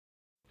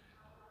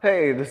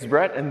Hey, this is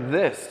Brett, and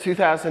this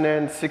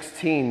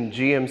 2016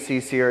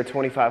 GMC Sierra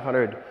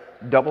 2500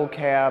 double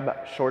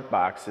cab short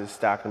box is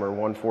stock number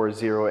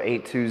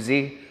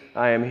 14082Z.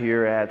 I am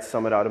here at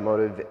Summit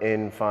Automotive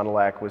in Fond du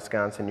Lac,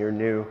 Wisconsin, your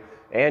new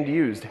and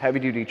used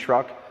heavy-duty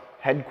truck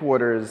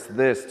headquarters.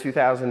 This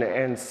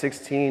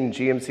 2016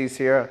 GMC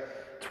Sierra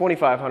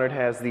 2500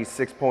 has the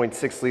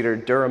 6.6-liter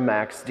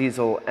Duramax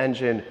diesel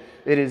engine.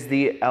 It is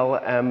the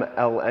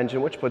LML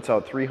engine, which puts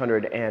out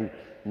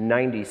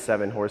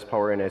 397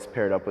 horsepower and is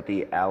paired up with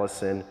the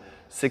Allison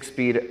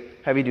 6-speed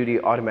heavy-duty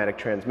automatic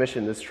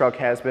transmission. This truck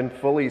has been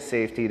fully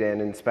safetied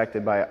and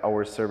inspected by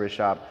our service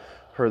shop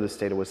per the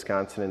state of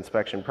Wisconsin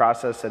inspection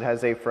process. It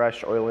has a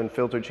fresh oil and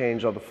filter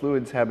change. All the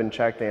fluids have been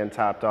checked and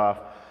topped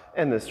off,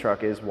 and this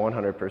truck is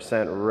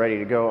 100% ready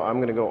to go. I'm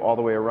going to go all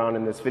the way around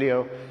in this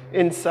video,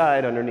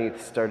 inside,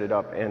 underneath, start it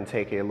up, and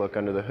take a look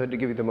under the hood to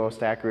give you the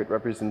most accurate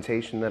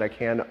representation that I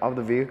can of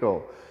the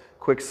vehicle.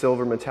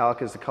 Quicksilver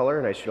metallic is the color,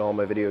 and I shoot all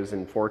my videos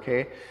in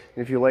 4K. And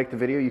if you like the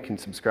video, you can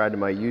subscribe to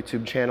my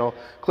YouTube channel,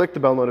 click the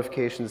bell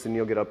notifications, and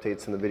you'll get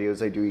updates on the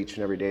videos I do each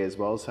and every day, as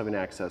well as having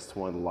access to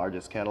one of the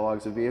largest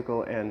catalogs of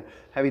vehicle and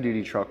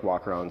heavy-duty truck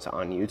walkarounds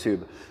on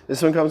YouTube.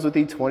 This one comes with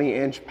the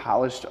 20-inch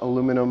polished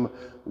aluminum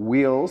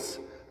wheels.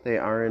 They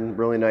are in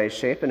really nice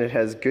shape, and it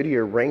has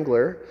Goodyear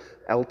Wrangler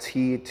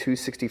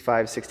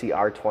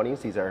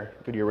LT265/60R20s. These are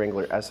Goodyear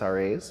Wrangler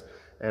SRAs.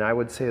 And I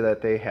would say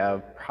that they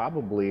have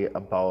probably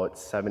about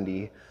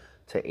 70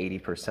 to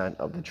 80%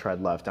 of the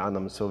tread left on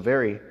them. So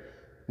very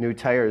new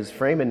tires.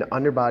 Frame and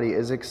underbody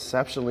is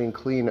exceptionally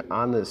clean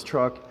on this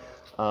truck.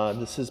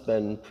 This has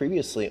been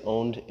previously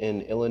owned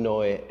in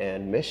Illinois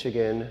and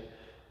Michigan,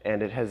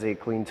 and it has a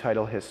clean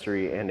title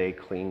history and a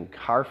clean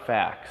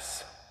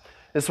CARFAX.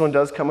 This one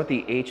does come with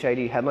the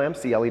HID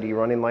headlamps, the LED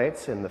running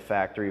lights, and the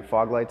factory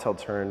fog lights. I'll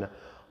turn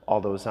all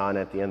those on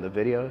at the end of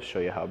the video, show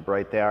you how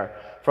bright they are.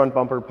 Front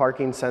bumper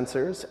parking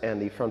sensors, and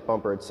the front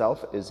bumper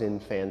itself is in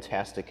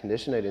fantastic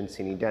condition. I didn't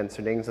see any dents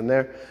or dings in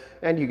there.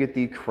 And you get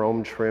the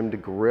chrome trimmed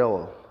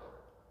grille.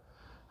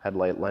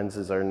 Headlight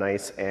lenses are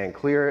nice and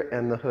clear,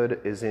 and the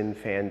hood is in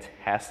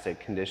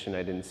fantastic condition.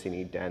 I didn't see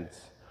any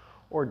dents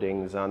or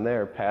dings on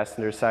there.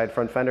 Passenger side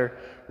front fender,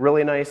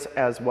 really nice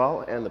as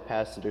well, and the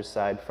passenger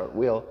side front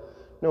wheel,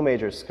 no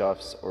major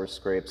scuffs or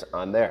scrapes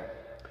on there.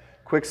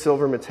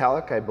 Quicksilver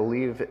metallic, I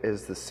believe,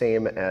 is the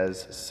same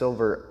as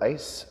silver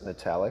ice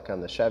metallic on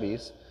the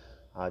Chevys,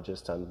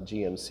 just on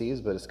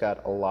GMCs, but it's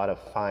got a lot of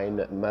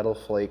fine metal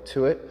flake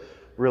to it.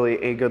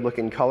 Really a good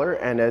looking color.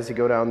 And as you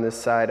go down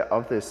this side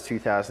of this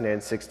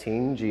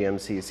 2016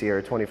 GMC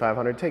Sierra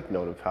 2500, take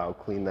note of how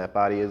clean that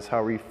body is,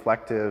 how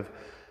reflective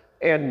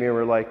and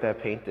mirror-like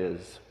that paint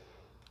is.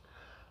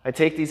 I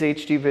take these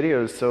HD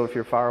videos, so if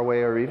you're far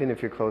away or even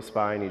if you're close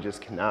by and you just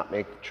cannot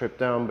make the trip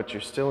down, but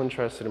you're still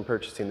interested in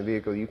purchasing the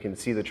vehicle, you can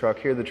see the truck,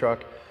 hear the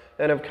truck,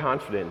 and have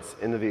confidence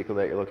in the vehicle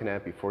that you're looking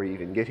at before you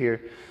even get here.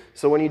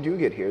 So when you do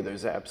get here,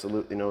 there's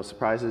absolutely no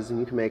surprises,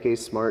 and you can make a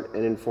smart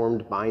and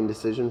informed buying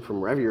decision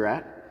from wherever you're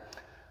at.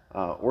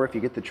 Or if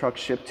you get the truck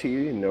shipped to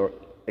you, you know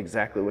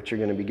exactly what you're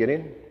going to be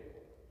getting.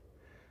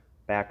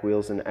 Back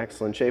wheels in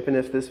excellent shape, and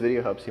if this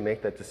video helps you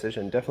make that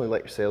decision, definitely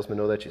let your salesman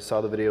know that you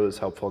saw the video, was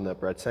helpful, and that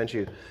Brett sent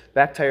you.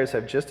 Back tires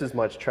have just as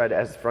much tread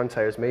as the front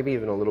tires, maybe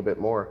even a little bit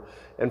more.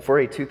 And for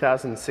a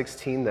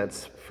 2016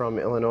 that's from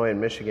Illinois and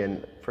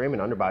Michigan, frame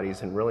and underbody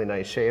is in really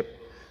nice shape.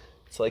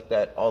 It's like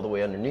that all the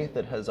way underneath.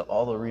 It has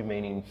all the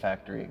remaining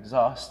factory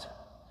exhaust.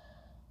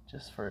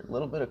 Just for a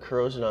little bit of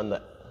corrosion on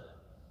the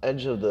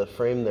edge of the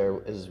frame there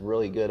is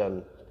really good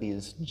on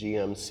these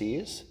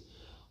GMCs.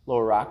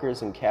 Lower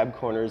rockers and cab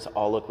corners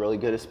all look really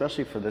good,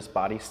 especially for this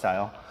body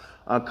style.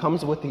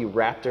 Comes with the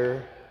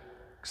Raptor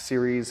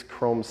series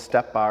chrome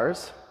step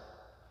bars.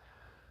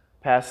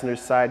 Passenger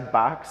side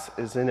box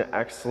is in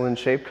excellent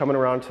shape. Coming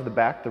around to the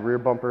back, the rear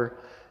bumper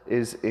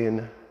is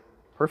in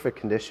perfect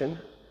condition.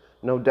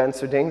 No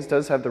dents or dings.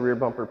 Does have the rear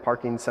bumper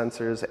parking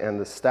sensors and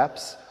the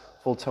steps.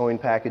 Full towing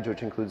package,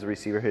 which includes the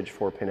receiver hitch,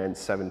 4-pin and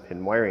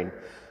 7-pin wiring.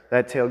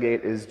 That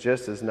tailgate is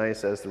just as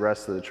nice as the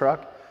rest of the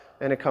truck.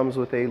 And it comes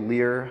with a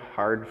Leer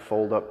hard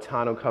fold-up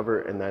tonneau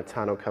cover, and that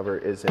tonneau cover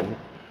is in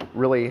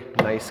really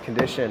nice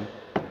condition.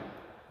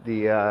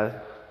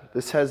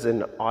 This has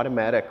an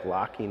automatic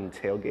locking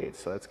tailgate,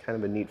 so that's kind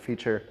of a neat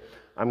feature.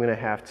 I'm going to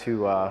have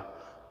to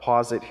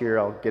pause it here.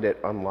 I'll get it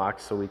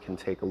unlocked so we can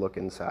take a look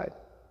inside.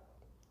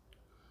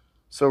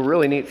 So a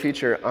really neat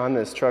feature on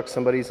this truck,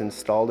 somebody's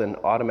installed an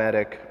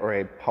automatic or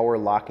a power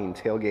locking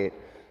tailgate.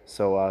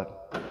 So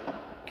you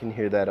can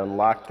hear that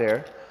unlock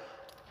there.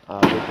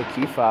 With the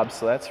key fob,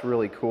 so that's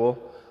really cool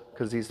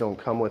because these don't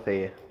come with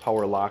a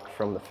power lock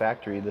from the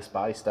factory. This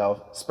body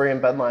style, spray and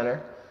bed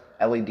liner,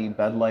 LED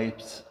bed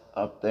lights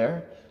up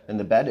there, and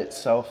the bed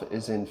itself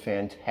is in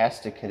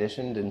fantastic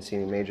condition. Didn't see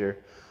any major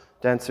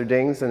dents or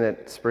dings, and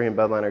that spray and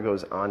bed liner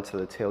goes onto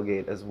the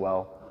tailgate as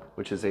well,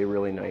 which is a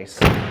really nice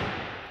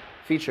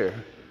feature.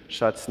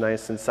 Shuts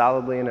nice and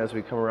solidly, and as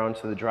we come around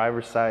to the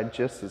driver's side,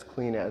 just as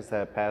clean as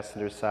that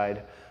passenger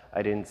side.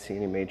 I didn't see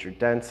any major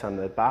dents on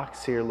the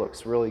box here.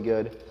 Looks really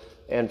good.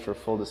 And for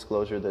full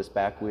disclosure, this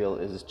back wheel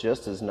is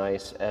just as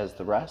nice as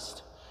the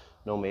rest.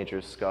 No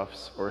major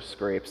scuffs or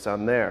scrapes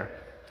on there.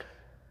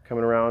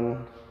 Coming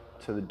around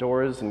to the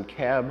doors and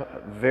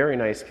cab, very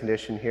nice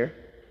condition here.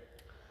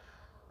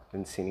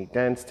 Didn't see any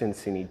dents, didn't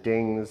see any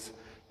dings.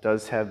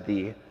 Does have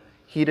the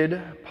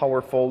heated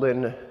power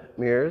fold-in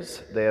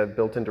mirrors. They have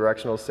built-in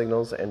directional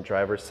signals and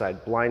driver's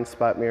side blind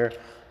spot mirror.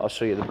 I'll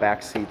show you the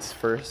back seats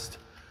first.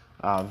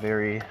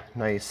 Very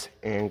nice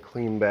and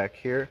clean back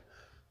here.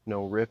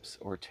 No rips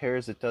or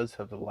tears. It does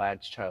have the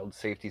Latch child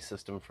safety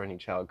system for any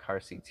child car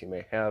seats you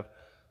may have.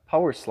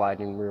 Power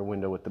sliding rear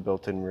window with the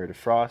built-in rear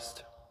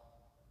defrost.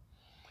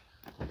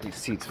 These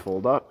seats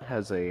fold up.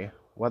 Has a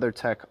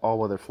WeatherTech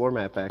all-weather floor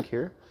mat back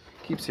here.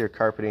 Keeps your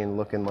carpeting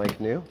looking like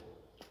new.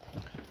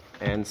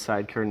 And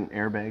side curtain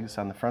airbags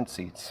on the front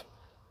seats.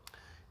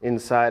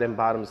 Inside and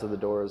bottoms of the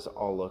doors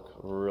all look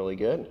really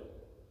good.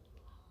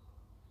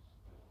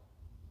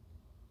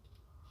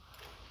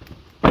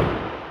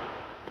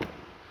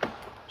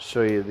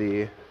 Show you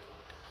the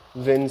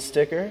VIN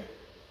sticker.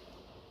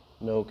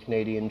 No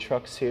Canadian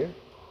trucks here.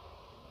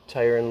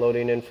 Tire and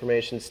loading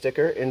information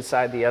sticker.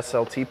 Inside the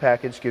SLT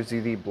package gives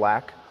you the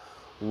black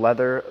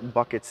leather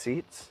bucket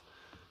seats.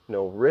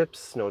 No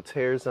rips, no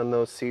tears on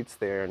those seats.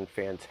 They're in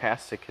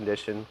fantastic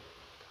condition.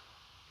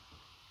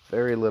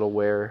 Very little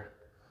wear.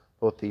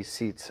 Both these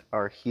seats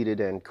are heated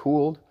and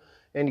cooled,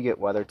 and you get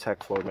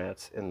WeatherTech floor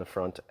mats in the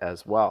front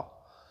as well.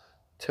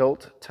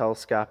 Tilt,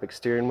 telescopic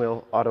steering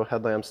wheel, auto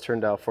headlamps, turn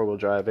dial 4-wheel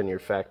drive, and your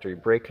factory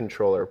brake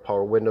controller,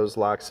 power windows,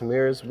 locks and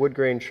mirrors, wood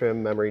grain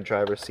trim, memory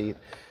driver seat,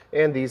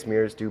 and these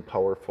mirrors do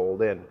power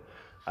fold in.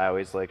 I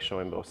always like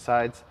showing both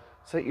sides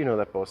so that you know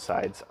that both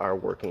sides are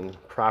working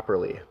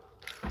properly.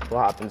 We'll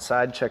hop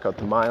inside, check out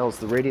the miles,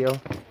 the radio,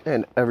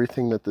 and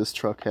everything that this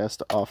truck has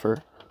to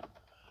offer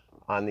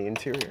on the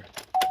interior.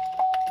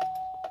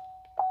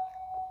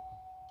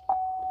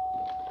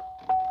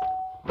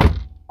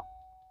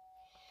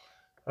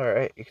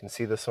 Alright, you can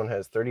see this one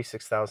has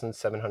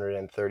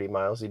 36,730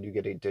 miles. You do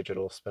get a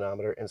digital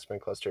speedometer.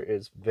 Instrument cluster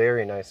is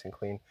very nice and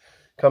clean.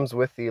 Comes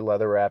with the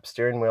leather wrap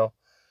steering wheel.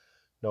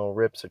 No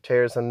rips or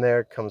tears in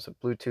there. Comes with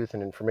Bluetooth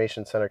and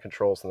information center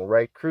controls on the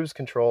right. Cruise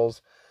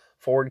controls,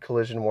 forward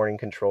collision warning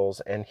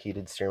controls, and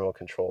heated steering wheel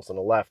controls on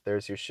the left.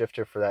 There's your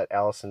shifter for that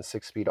Allison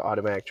 6-speed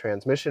automatic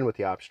transmission with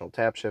the optional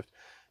tap shift.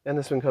 And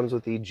this one comes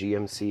with the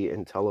GMC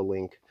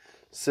IntelliLink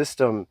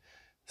system.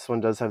 This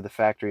one does have the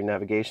factory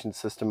navigation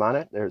system on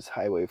it. There's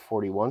Highway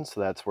 41, so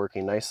that's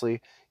working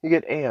nicely. You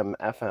get AM,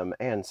 FM,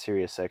 and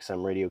Sirius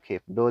XM radio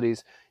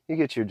capabilities. You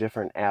get your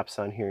different apps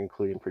on here,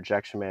 including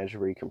Projection Manager,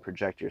 where you can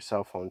project your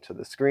cell phone to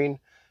the screen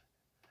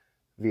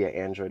via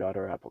Android Auto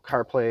or Apple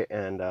CarPlay,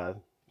 and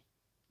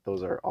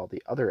those are all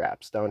the other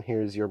apps. Down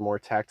here is your more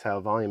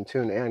tactile volume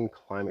tune and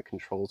climate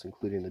controls,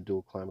 including the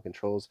dual climate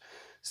controls.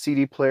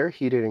 CD player,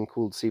 heated and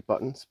cooled seat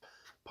buttons,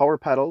 power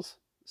pedals,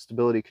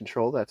 stability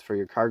control, that's for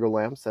your cargo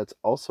lamps. That's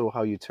also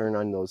how you turn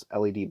on those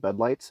LED bed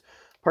lights.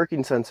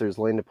 Parking sensors,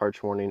 lane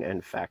departure warning,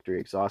 and factory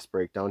exhaust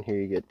brake. Down here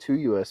you get 2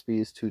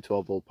 USBs, 2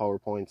 12-volt power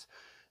points,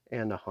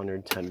 and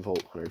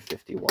 110-volt,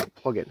 150-watt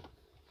plug-in.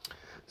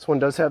 This one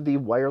does have the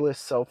wireless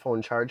cell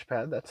phone charge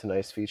pad. That's a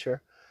nice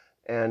feature.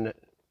 And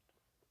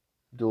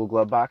dual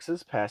glove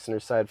boxes, passenger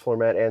side floor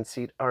mat and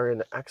seat are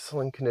in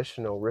excellent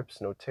condition. No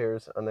rips, no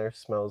tears on there.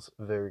 Smells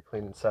very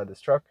clean inside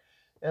this truck.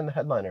 And the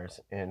headliner's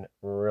in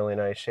really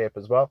nice shape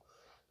as well.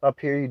 Up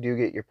here you do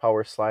get your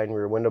power slide and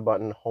rear window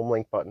button, home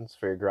link buttons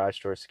for your garage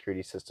door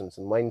security systems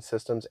and lighting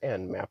systems,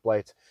 and map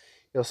lights.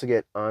 You also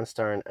get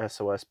OnStar and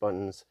SOS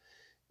buttons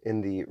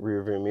in the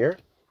rear view mirror.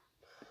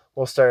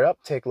 We'll start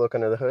up, take a look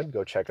under the hood,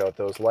 go check out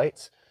those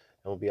lights,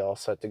 and we'll be all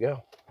set to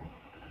go.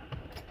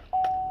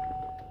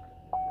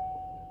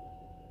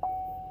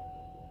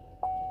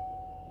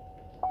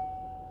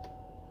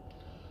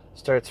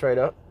 Starts right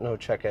up, no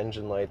check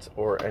engine lights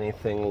or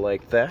anything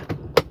like that,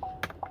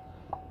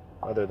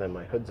 other than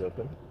my hood's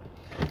open.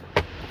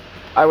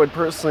 I would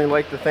personally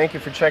like to thank you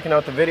for checking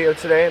out the video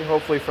today, and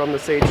hopefully from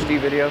this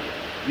HD video,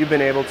 you've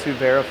been able to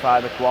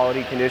verify the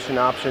quality, condition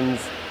options,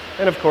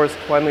 and of course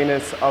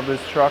cleanliness of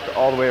this truck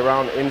all the way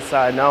around,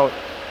 inside and out.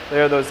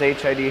 There are those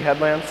HID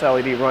headlamps,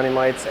 LED running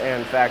lights,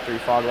 and factory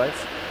fog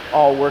lights,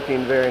 all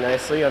working very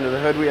nicely. Under the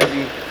hood we have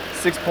the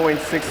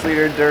 6.6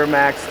 liter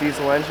Duramax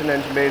diesel engine.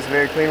 Engine bay is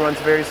very clean, runs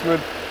very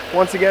smooth.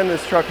 Once again,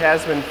 this truck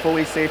has been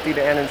fully safetied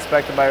and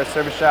inspected by our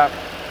service shop.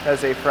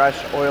 Has a fresh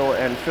oil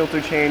and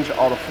filter change.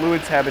 All the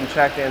fluids have been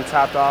checked and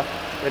topped off.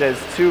 It has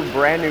 2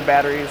 brand new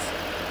batteries,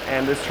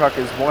 and this truck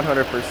is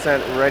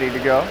 100% ready to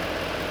go.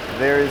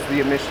 There is the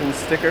emissions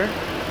sticker.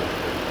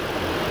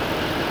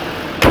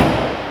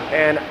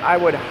 And I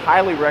would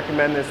highly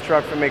recommend this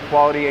truck from a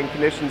quality and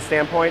condition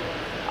standpoint.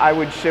 I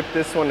would ship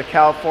this one to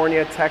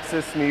California,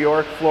 Texas, New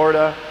York,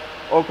 Florida,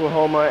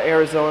 Oklahoma,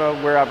 Arizona,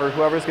 wherever.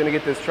 Whoever's going to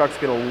get this truck's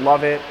going to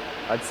love it.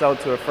 I'd sell it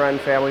to a friend,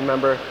 family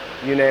member,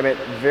 you name it.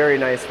 Very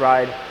nice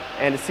ride.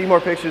 And to see more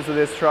pictures of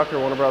this truck or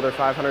one of our other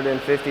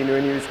 550 new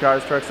and used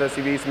cars, trucks,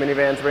 SUVs,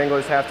 minivans,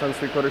 Wranglers, half tons,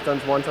 3/4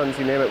 tons, 1 tons,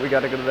 you name it, we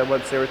got to go to that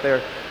website right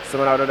there,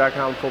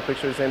 SummitAuto.com. Full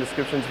pictures and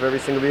descriptions of every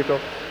single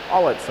vehicle.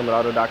 all at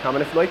summitauto.com.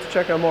 And if you'd like to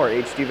check out more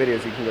HD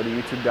videos, you can go to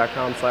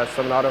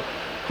youtube.com/summitauto.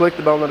 Click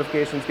the bell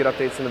notifications, get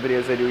updates on the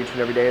videos I do each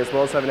and every day, as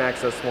well as having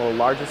access to one of the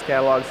largest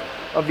catalogs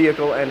of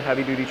vehicle and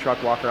heavy-duty truck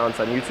walkarounds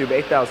on YouTube,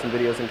 8,000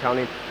 videos and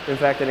counting. In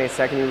fact, in a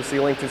second you will see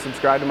a link to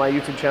subscribe to my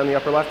YouTube channel in the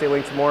upper left, a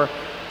link to more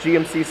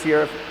GMC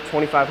Sierra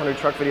 2500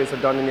 truck videos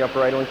I've done in the upper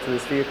right, a link to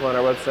this vehicle on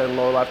our website in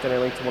the lower left, and a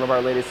link to one of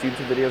our latest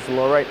YouTube videos in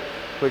the lower right.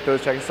 Click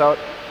those, check us out.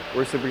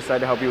 We're super excited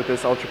to help you with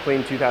this ultra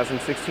clean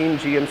 2016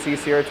 GMC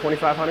Sierra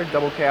 2500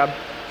 double cab,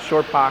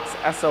 short box,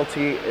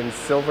 SLT in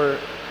silver,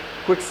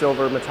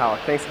 Quicksilver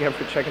metallic. Thanks again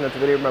for checking out the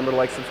video. Remember to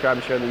like, subscribe,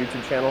 and share on the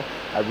YouTube channel.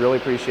 I really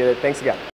appreciate it. Thanks again.